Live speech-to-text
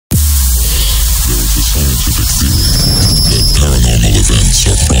scientific theory that paranormal events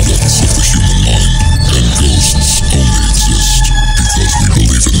are products of the human mind, and ghosts only exist because we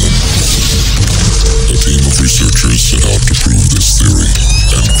believe in them. A team of researchers set out to prove this theory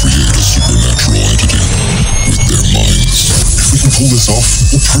and create a supernatural entity with their minds. If we can pull this off,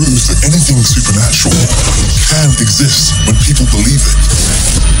 we'll prove that anything supernatural can exist when people believe it.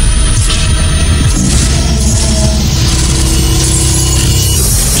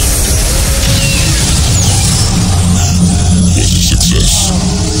 Was a success.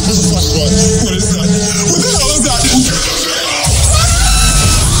 There's a flashlight. What is that? What the hell is that?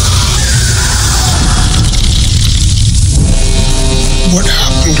 What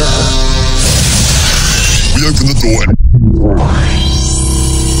happened to her? We opened the door and